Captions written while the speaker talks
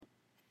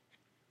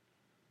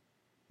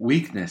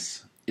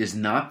Weakness is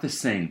not the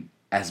same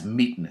as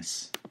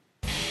meekness.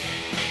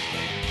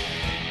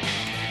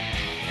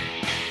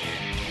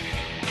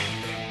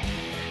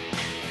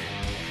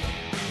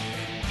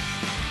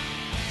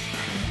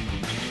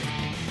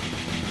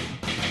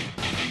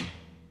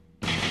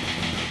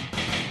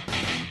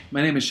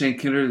 My name is Shane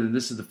Kindred, and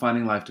this is the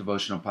Finding Life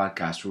Devotional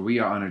Podcast, where we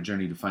are on a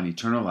journey to find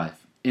eternal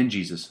life in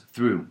Jesus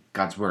through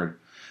God's Word.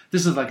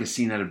 This is like a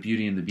scene out of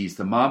Beauty and the Beast.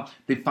 The mob,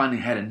 they finally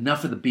had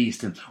enough of the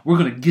beast, and we're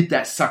going to get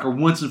that sucker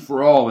once and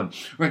for all. And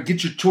we're going to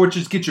get your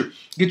torches, get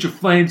your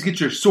flames, get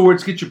your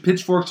swords, get your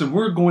pitchforks, and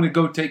we're going to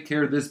go take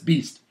care of this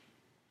beast.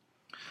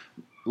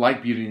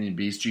 Like Beauty and the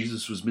Beast,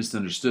 Jesus was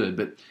misunderstood,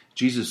 but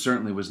Jesus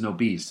certainly was no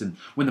beast. And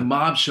when the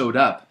mob showed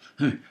up,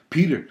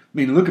 Peter,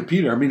 look at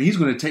Peter. He's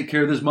going to take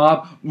care of this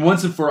mob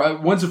once and for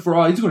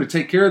all. He's going to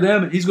take care of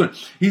them. And he's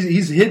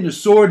hitting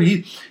his sword.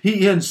 He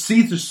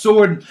unsheathed his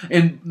sword,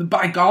 and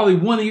by golly,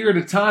 one ear at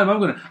a time, I'm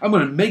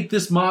going to make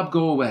this mob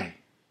go away.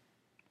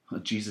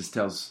 Well, Jesus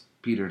tells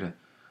Peter to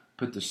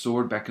put the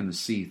sword back in the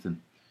sheath,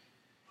 and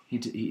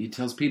he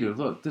tells Peter,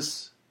 "Look,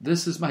 this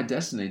is my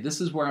destiny.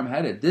 This is where I'm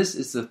headed. This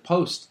is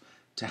supposed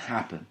to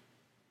happen.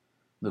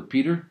 Look,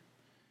 Peter,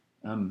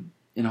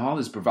 in all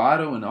his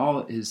bravado and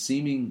all his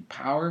seeming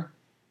power,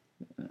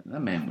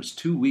 that man was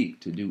too weak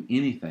to do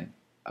anything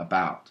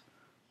about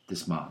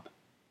this mob."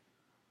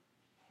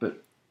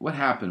 But what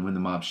happened when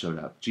the mob showed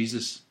up?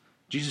 Jesus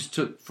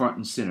took front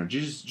and center.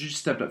 Jesus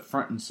stepped up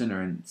front and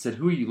center and said,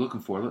 "Who are you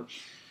looking for?" Look,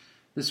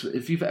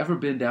 if you've ever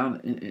been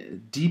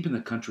down deep in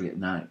the country at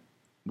night,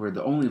 where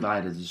the only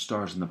light is the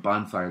stars and the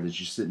bonfire that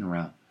you're sitting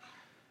around,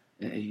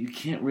 you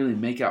can't really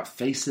make out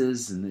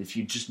faces, and if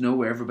you just know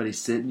where everybody's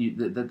sitting,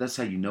 that's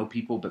how you know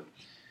people. But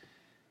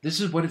this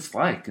is what it's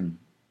like, and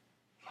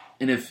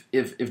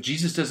if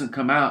Jesus doesn't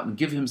come out and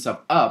give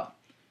himself up,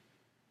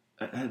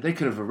 they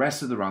could have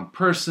arrested the wrong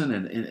person,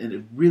 and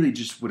it really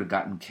just would have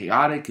gotten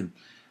chaotic, and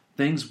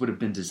things would have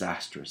been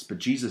disastrous. But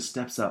Jesus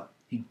steps up.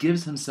 He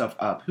gives himself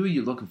up. Who are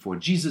you looking for?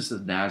 Jesus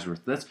of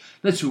Nazareth.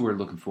 That's who we're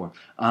looking for.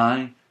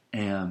 I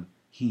am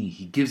he.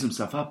 He gives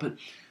himself up. But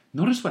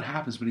notice what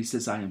happens when he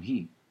says, "I am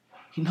he."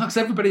 He knocks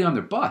everybody on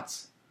their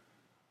butts.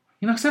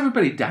 He knocks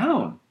everybody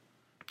down.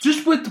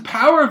 Just with the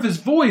power of his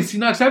voice, he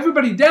knocks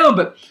everybody down,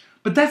 but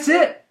that's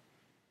it.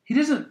 He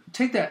doesn't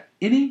take that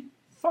any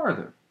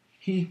farther.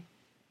 He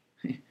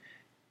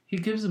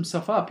gives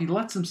himself up. He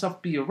lets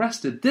himself be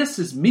arrested. This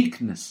is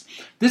meekness.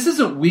 This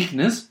isn't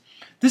weakness.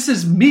 This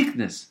is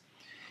meekness.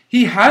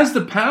 He has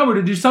the power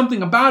to do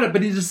something about it,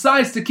 but he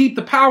decides to keep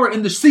the power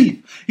in the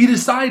sheath. He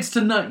decides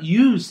to not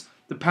use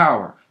the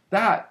power.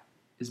 That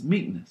is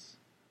meekness.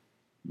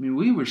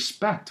 We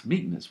respect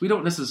meekness. We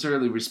don't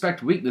necessarily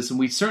respect weakness, and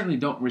we certainly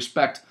don't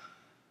respect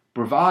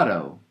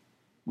bravado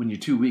when you're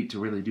too weak to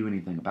really do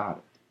anything about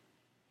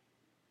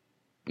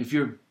it. If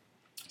you're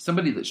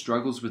somebody that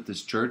struggles with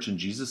this church and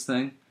Jesus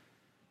thing,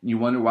 and you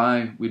wonder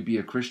why we'd be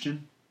a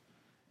Christian,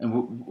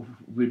 and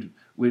we'd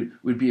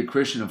be a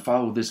Christian and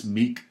follow this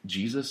meek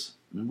Jesus,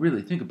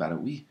 really think about it.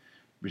 We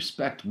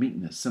respect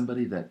meekness.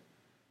 Somebody that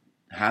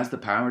has the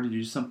power to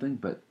do something,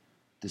 but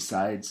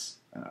decides,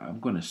 I'm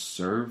going to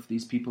serve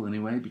these people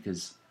anyway,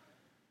 because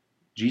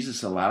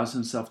Jesus allows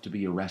himself to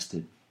be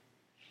arrested.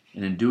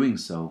 And in doing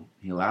so,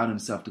 he allowed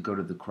himself to go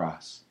to the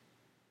cross.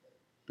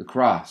 The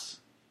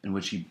cross in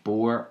which he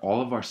bore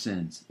all of our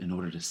sins in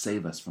order to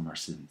save us from our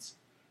sins.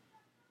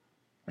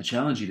 I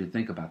challenge you to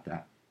think about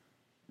that.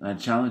 And I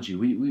challenge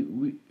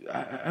you,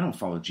 I don't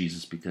follow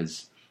Jesus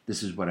because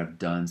this is what I've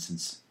done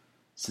since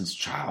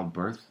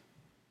childbirth.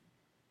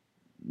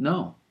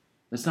 No,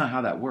 that's not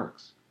how that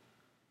works.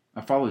 I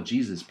follow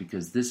Jesus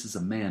because this is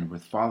a man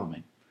worth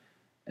following,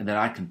 and that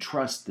I can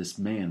trust this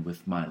man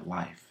with my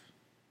life.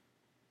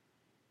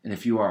 And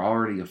if you are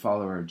already a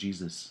follower of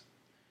Jesus,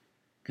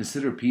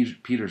 consider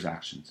Peter's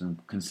actions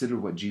and consider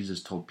what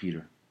Jesus told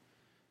Peter.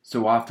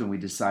 So often we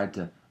decide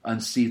to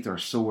unsheath our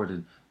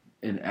sword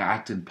and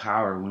act in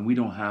power when we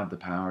don't have the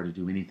power to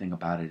do anything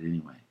about it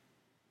anyway.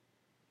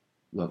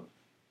 Look,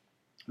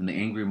 when the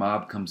angry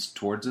mob comes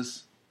towards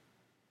us,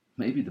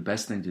 maybe the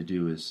best thing to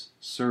do is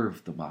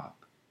serve the mob,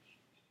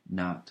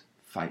 not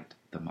fight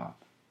the mob.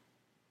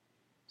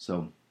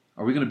 So,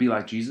 are we going to be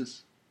like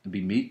Jesus and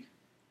be meek?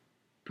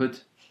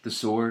 Put the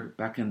sword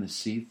back in the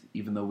sheath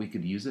even though we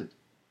could use it?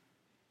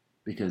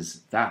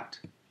 Because that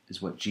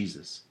is what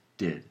Jesus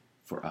did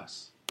for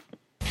us.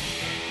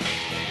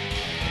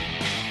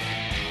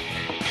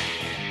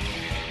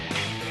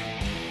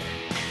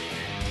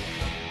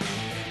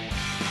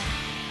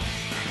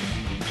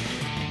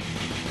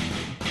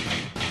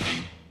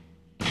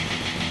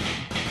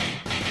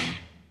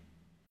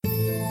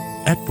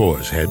 At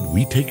Boar's Head,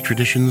 we take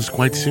traditions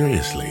quite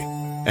seriously,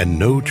 and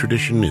no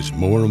tradition is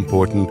more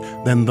important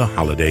than the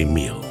holiday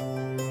meal.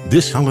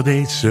 This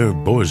holiday,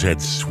 serve Boar's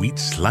Head's sweet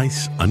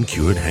slice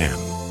uncured ham.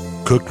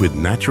 Cooked with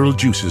natural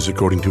juices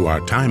according to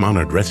our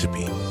time-honored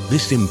recipe,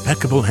 this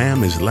impeccable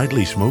ham is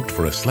lightly smoked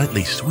for a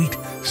slightly sweet,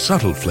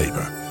 subtle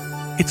flavor.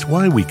 It's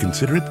why we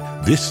consider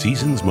it this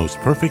season's most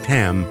perfect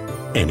ham,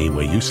 any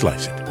way you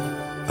slice it.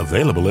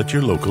 Available at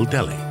your local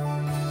deli.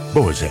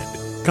 Boar's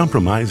Head,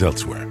 compromise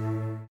elsewhere.